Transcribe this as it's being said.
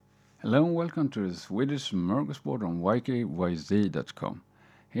Hello and welcome to the Swedish Smorgasbord on ykyz.com.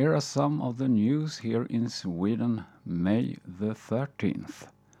 Here are some of the news here in Sweden, May the 13th.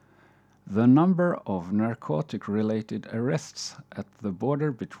 The number of narcotic-related arrests at the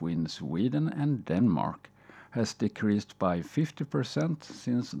border between Sweden and Denmark has decreased by 50%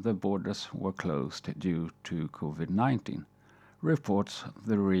 since the borders were closed due to COVID-19, reports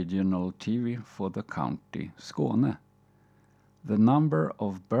the regional TV for the county Skåne. The number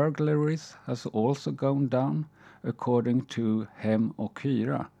of burglaries has also gone down, according to Hem och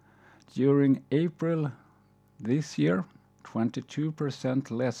Hyra. During April this year, 22%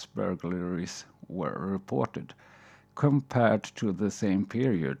 less burglaries were reported, compared to the same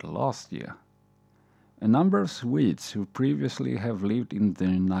period last year. A number of Swedes who previously have lived in the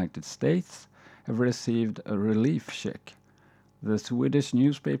United States have received a relief check. The Swedish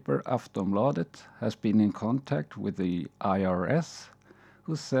newspaper Aftonbladet has been in contact with the IRS,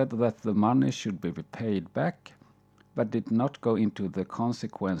 who said that the money should be paid back, but did not go into the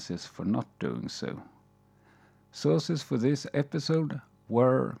consequences for not doing so. Sources for this episode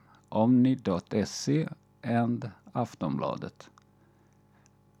were omni.se and Aftonbladet.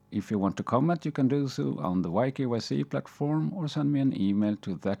 If you want to comment, you can do so on the YKYC platform or send me an email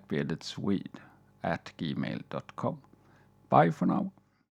to thatbeardedswede@gmail.com. Bye for now.